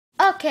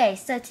Okay,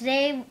 so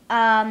today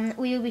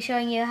we will be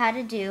showing you how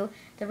to do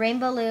the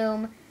Rainbow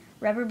Loom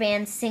rubber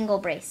band single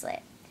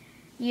bracelet.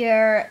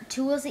 Your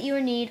tools that you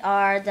will need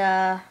are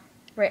the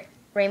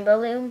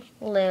Rainbow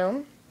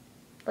Loom,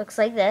 looks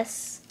like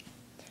this,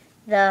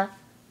 the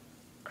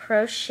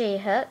crochet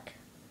hook,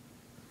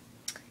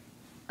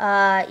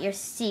 your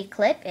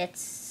C-clip,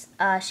 it's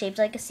shaped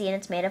like a C and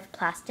it's made of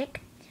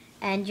plastic,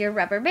 and your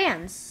rubber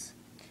bands.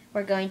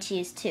 We're going to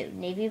use two,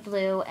 navy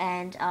blue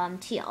and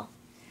teal.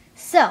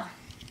 So,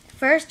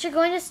 first you're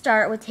going to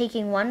start with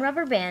taking one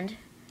rubber band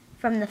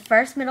from the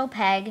first middle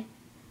peg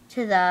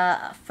to the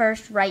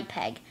first right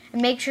peg.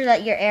 And make sure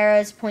that your arrow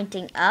is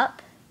pointing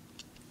up,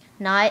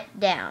 not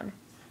down.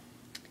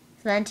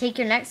 So then take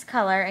your next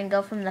color and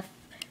go from the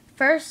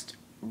first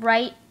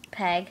right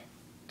peg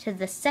to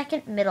the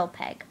second middle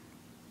peg.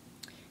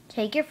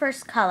 Take your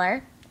first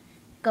color,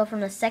 go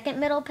from the second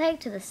middle peg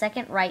to the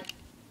second right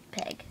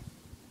peg.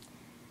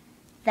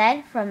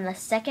 Then from the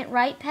second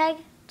right peg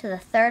to the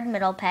third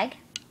middle peg,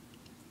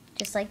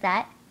 just like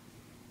that.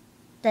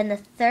 Then the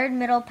third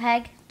middle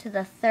peg to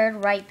the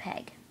third right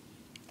peg.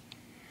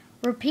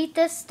 Repeat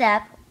this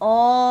step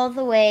all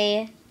the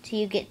way till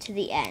you get to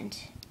the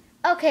end.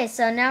 Okay,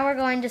 so now we're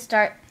going to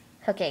start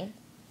hooking.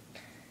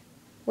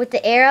 With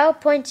the arrow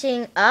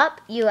pointing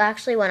up, you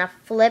actually want to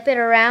flip it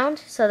around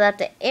so that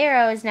the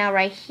arrow is now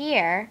right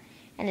here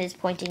and is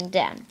pointing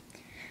down.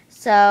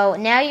 So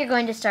now you're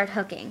going to start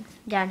hooking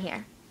down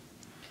here.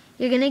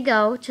 You're going to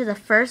go to the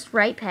first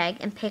right peg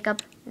and pick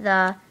up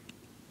the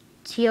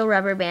teal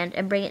rubber band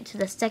and bring it to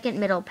the second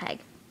middle peg.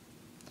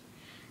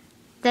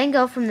 Then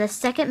go from the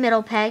second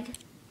middle peg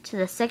to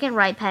the second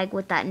right peg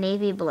with that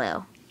navy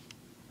blue.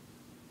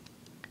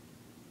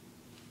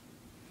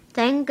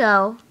 Then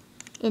go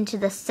into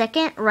the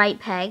second right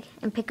peg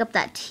and pick up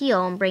that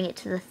teal and bring it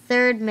to the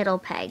third middle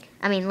peg,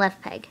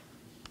 left peg.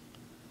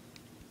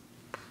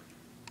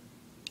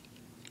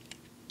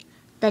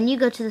 Then you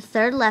go to the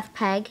third left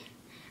peg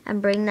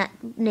and bring that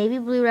navy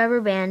blue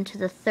rubber band to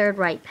the third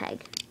right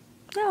peg.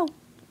 No.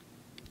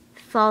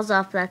 Falls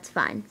off, that's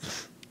fine.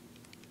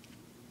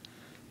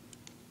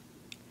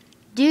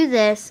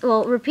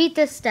 Repeat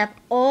this step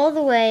all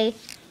the way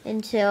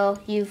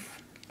until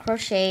you've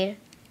crocheted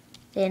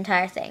the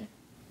entire thing.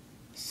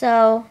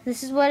 So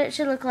this is what it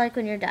should look like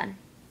when you're done.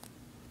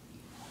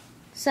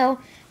 So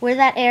where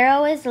that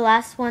arrow is, the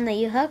last one that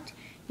you hooked,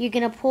 you're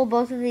going to pull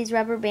both of these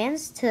rubber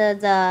bands to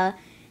the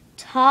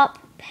top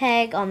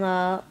peg on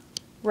the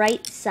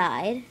right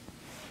side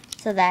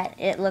so that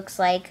it looks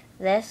like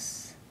this.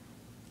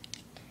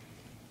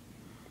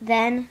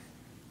 Then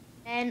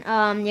you're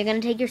going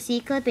to take your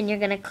C-clip and you're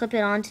going to clip it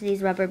onto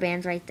these rubber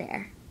bands right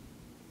there.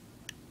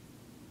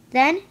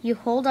 Then you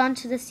hold on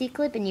to the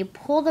C-clip and you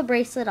pull the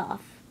bracelet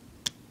off.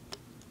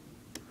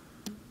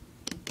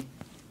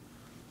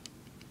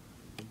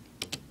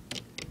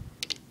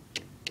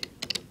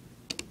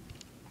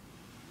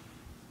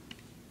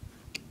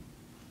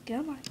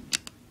 Come on.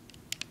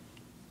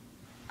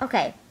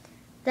 Okay,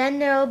 then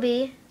there will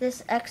be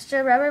this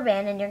extra rubber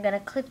band and you're going to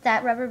clip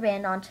that rubber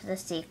band onto the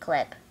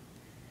C-clip.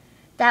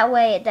 That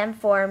way it then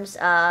forms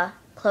a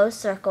closed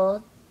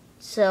circle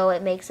so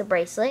it makes a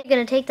bracelet. You're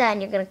going to take that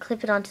and you're going to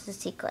clip it onto the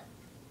C-clip.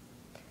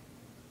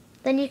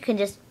 Then you can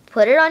just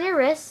put it on your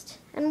wrist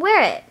and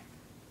wear it.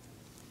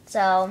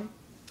 So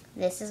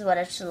this is what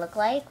it should look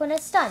like when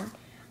it's done.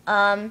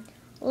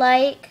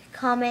 Like,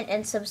 comment,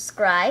 and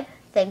subscribe.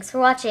 Thanks for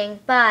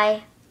watching.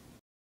 Bye.